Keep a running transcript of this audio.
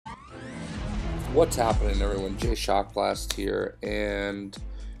What's happening, everyone? JayShockblast here, and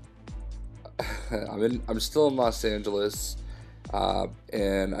I'm still in Los Angeles,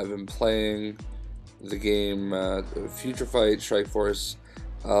 and I've been playing the game Future Fight Strike Force.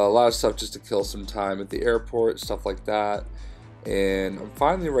 A lot of stuff just to kill some time at the airport, stuff like that. And I'm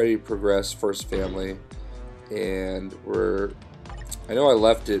finally ready to progress First Family, and I know I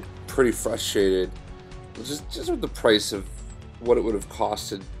left it pretty frustrated, just with the price of what it would have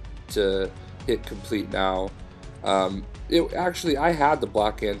costed to hit complete now. Actually, I had the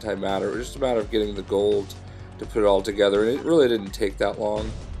black antimatter. It was just a matter of getting the gold to put it all together, and it really didn't take that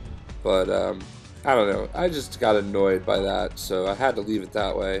long. But I don't know. I just got annoyed by that, so I had to leave it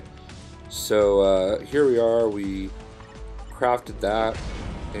that way. So here we are. We crafted that,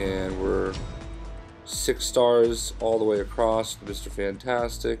 and we're 6 stars all the way across with Mr.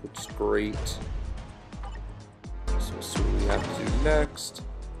 Fantastic, which is great. So let's see what we have to do next.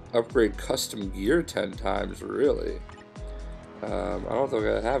 Upgrade custom gear 10 times, really? I don't think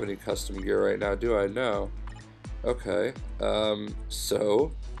I have any custom gear right now, do I? No. Okay,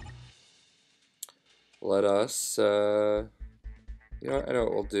 so let us, you know what, I know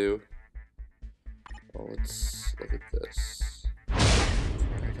what we'll do. Well, let's look at this.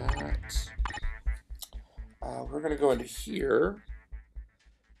 Try that. We're gonna go into here,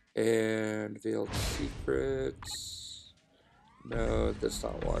 and Veiled Secrets. No, that's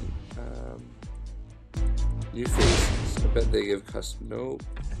not one. New faces. I bet they give custom. Nope.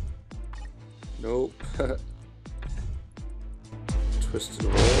 Nope. Twisted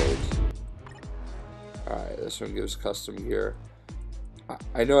World. Alright, this one gives custom gear.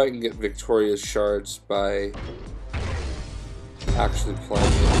 I know I can get Victoria's shards by actually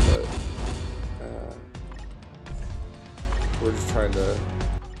playing it, but we're just trying to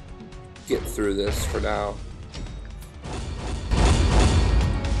get through this for now.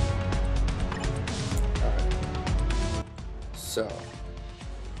 So,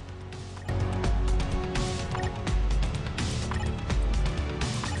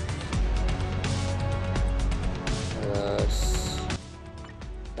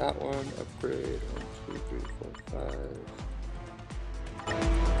 that one, upgrade, 1, 2, 3, 4, 5.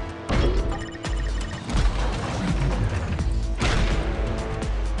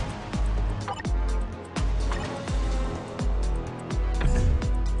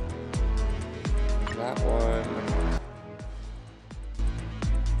 That one.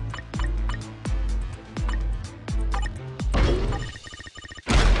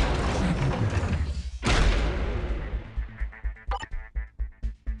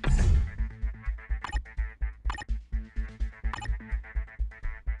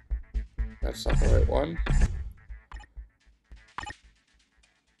 That's not the right one.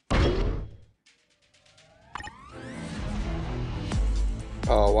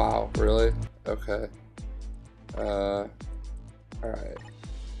 Oh wow, really? Okay. Alright.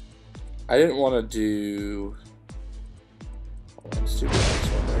 I didn't want to do... Let's do the next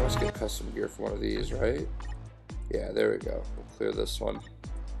one. Let's get custom gear for one of these, right? Yeah, there we go. We'll clear this one.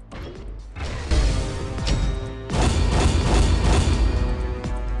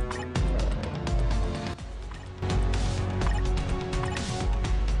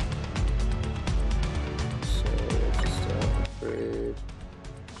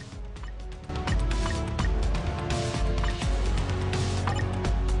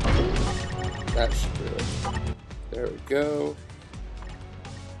 That should do it. There we go.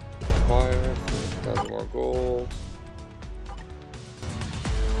 Acquire 1,000 more gold.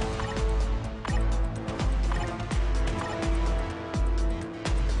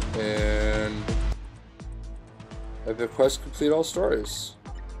 And epic quest complete all stories.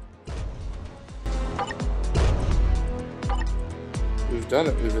 We've done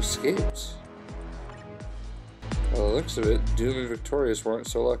it. We've escaped. By the looks of it, Doom and Victorious weren't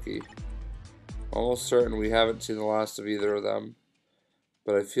so lucky. Almost certain we haven't seen the last of either of them,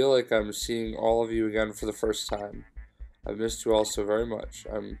 but I feel like I'm seeing all of you again for the first time. I've missed you all so very much.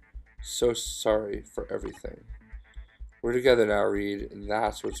 I'm so sorry for everything. We're together now, Reed, and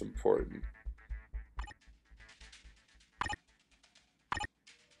that's what's important.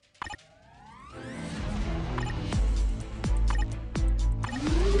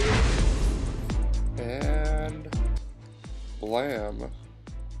 And blam.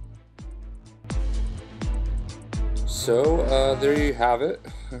 So, there you have it.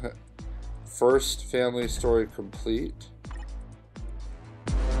 First family story complete.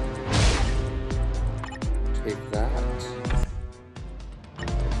 Take that.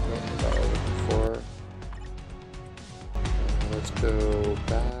 Let's go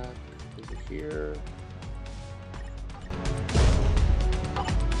back over here.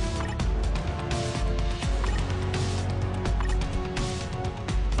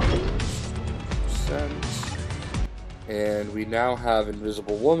 And we now have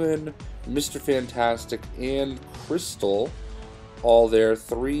Invisible Woman, Mr. Fantastic, and Crystal all there,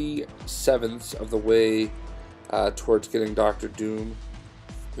 3/7 of the way towards getting Doctor Doom,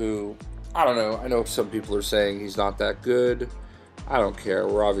 who, I don't know, I know some people are saying he's not that good. I don't care.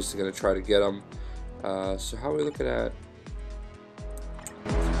 We're obviously going to try to get him. So how are we looking at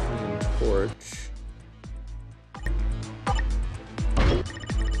Torch?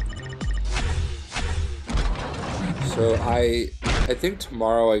 So I think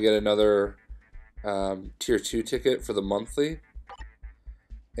tomorrow I get another tier 2 ticket for the monthly,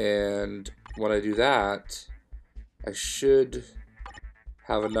 and when I do that, I should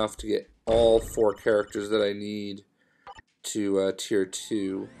have enough to get all 4 characters that I need to tier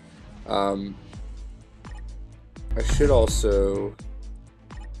 2. I should also,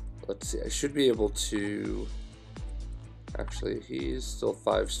 let's see, I should be able to, actually he's still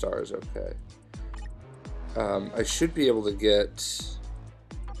 5 stars, okay. I should be able to get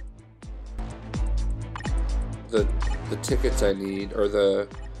the tickets I need, or the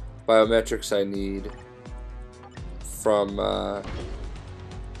biometrics I need from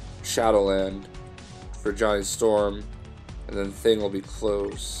Shadowland for Johnny Storm, and then Thing will be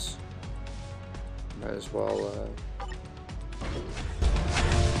close. Might as well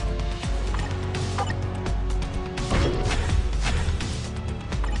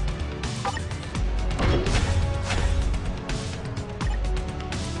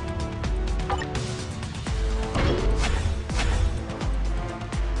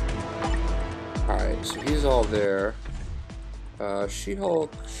Alright, so he's all there.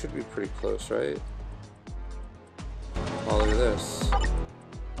 She-Hulk should be pretty close, right? Oh, look at this.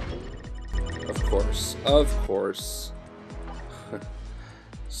 Of course. Of course.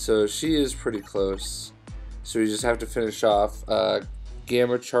 So she is pretty close. So we just have to finish off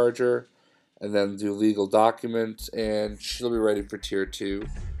Gamma Charger and then do legal documents, and she'll be ready for tier 2.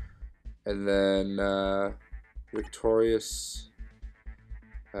 And then Victorious.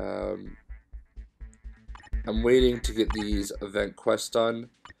 I'm waiting to get these event quests done.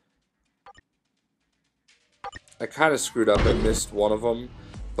 I kind of screwed up and missed one of them,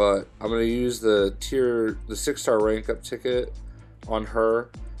 but I'm going to use the 6-star rank up ticket on her,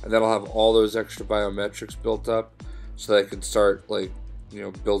 and then I'll have all those extra biometrics built up so that I can start, like, you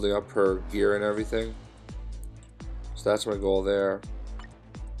know, building up her gear and everything. So that's my goal there.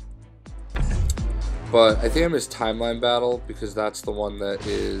 But I think I missed Timeline Battle because that's the one that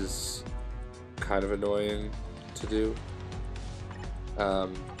is kind of annoying to do. I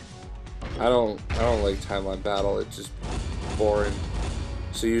don't like Timeline Battle. It's just boring.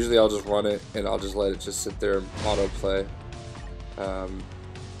 So usually I'll just run it and I'll just let it just sit there and autoplay.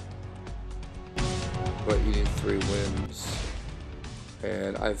 But you need 3 wins,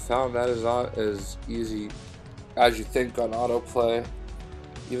 and I found that is not as easy as you think on autoplay.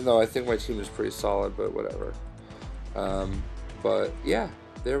 Even though I think my team is pretty solid, but whatever. But yeah,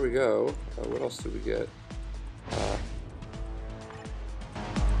 there we go. What else did we get?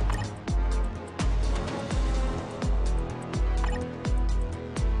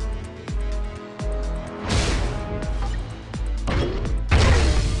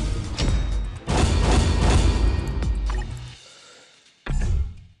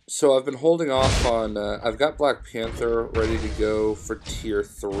 So I've been holding off on, I've got Black Panther ready to go for tier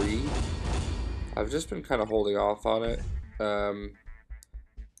 3. I've just been kind of holding off on it.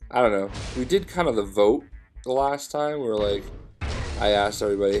 I don't know. We did kind of the vote the last time. We were like, I asked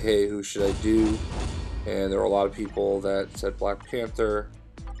everybody, hey, who should I do? And there were a lot of people that said Black Panther.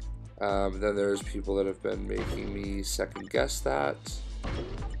 Then there's people that have been making me second guess that.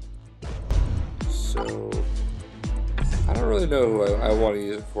 So I don't really know who I want to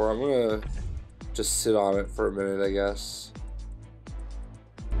use it for. I'm going to just sit on it for a minute, I guess.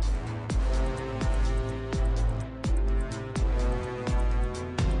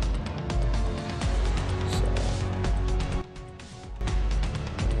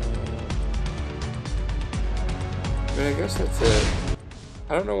 I guess that's it.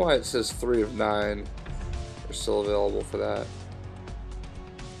 I don't know why it says 3 of 9 are still available for that.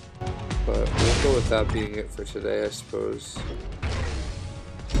 But we'll go with that being it for today, I suppose.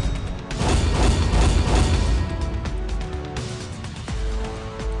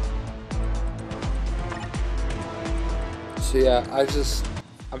 So yeah,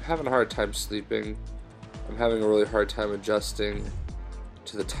 I'm having a hard time sleeping. I'm having a really hard time adjusting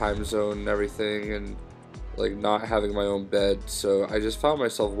to the time zone and everything, and like not having my own bed. So I just found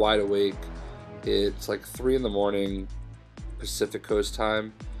myself wide awake. It's like 3 in the morning Pacific Coast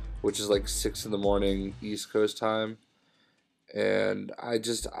time, which is like 6 in the morning East Coast time. And I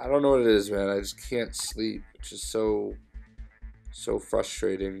don't know what it is, man. I just can't sleep. It's just so so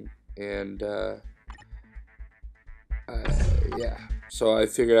frustrating. And yeah, so I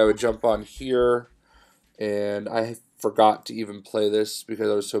figured I would jump on here, and I forgot to even play this because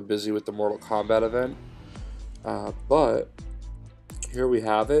I was so busy with the Mortal Kombat event. But here we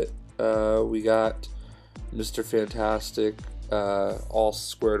have it. We got Mr. Fantastic all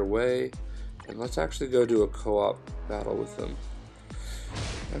squared away, and let's actually go do a co-op battle with him.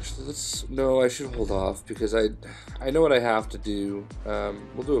 Actually, no, I should hold off because I know what I have to do.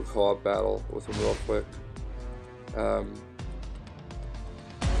 We'll do a co-op battle with him real quick.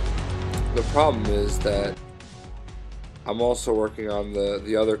 The problem is that I'm also working on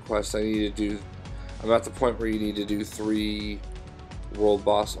the other quest I need to do. I'm at the point where you need to do 3 World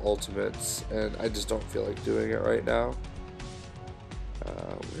Boss Ultimates, and I just don't feel like doing it right now.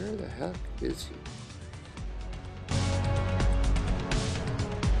 Where the heck is he?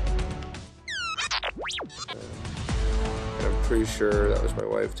 And I'm pretty sure that was my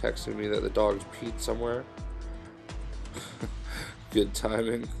wife texting me that the dog's peed somewhere. Good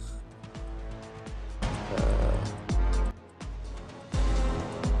timing.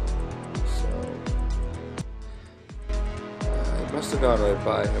 Must have gone right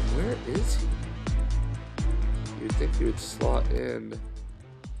by him. Where is he? You'd think he would slot in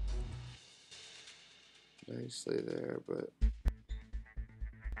nicely there, but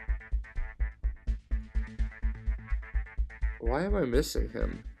why am I missing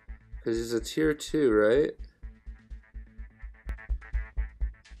him? Because he's a tier 2, right?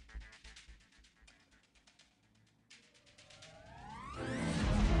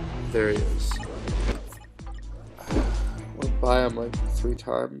 There he is. Went by him like 3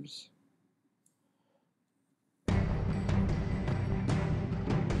 times.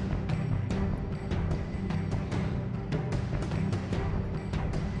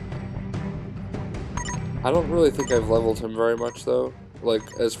 I don't really think I've leveled him very much though, like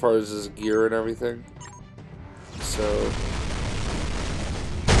as far as his gear and everything. So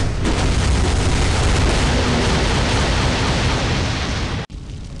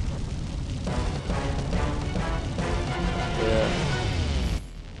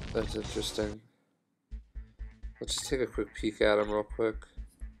that's interesting. Let's just take a quick peek at him real quick.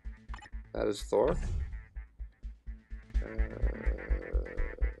 That is Thor.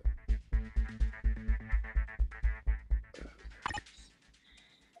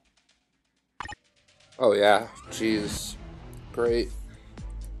 Oh yeah, jeez, great.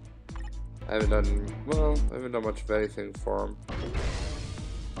 I haven't done much of anything for him.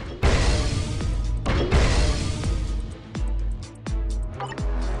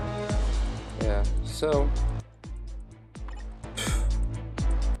 Yeah, so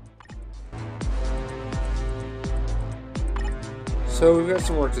we've got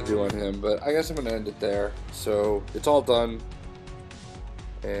some work to do on him, but I guess I'm gonna end it there. So it's all done,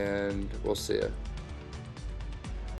 and we'll see ya.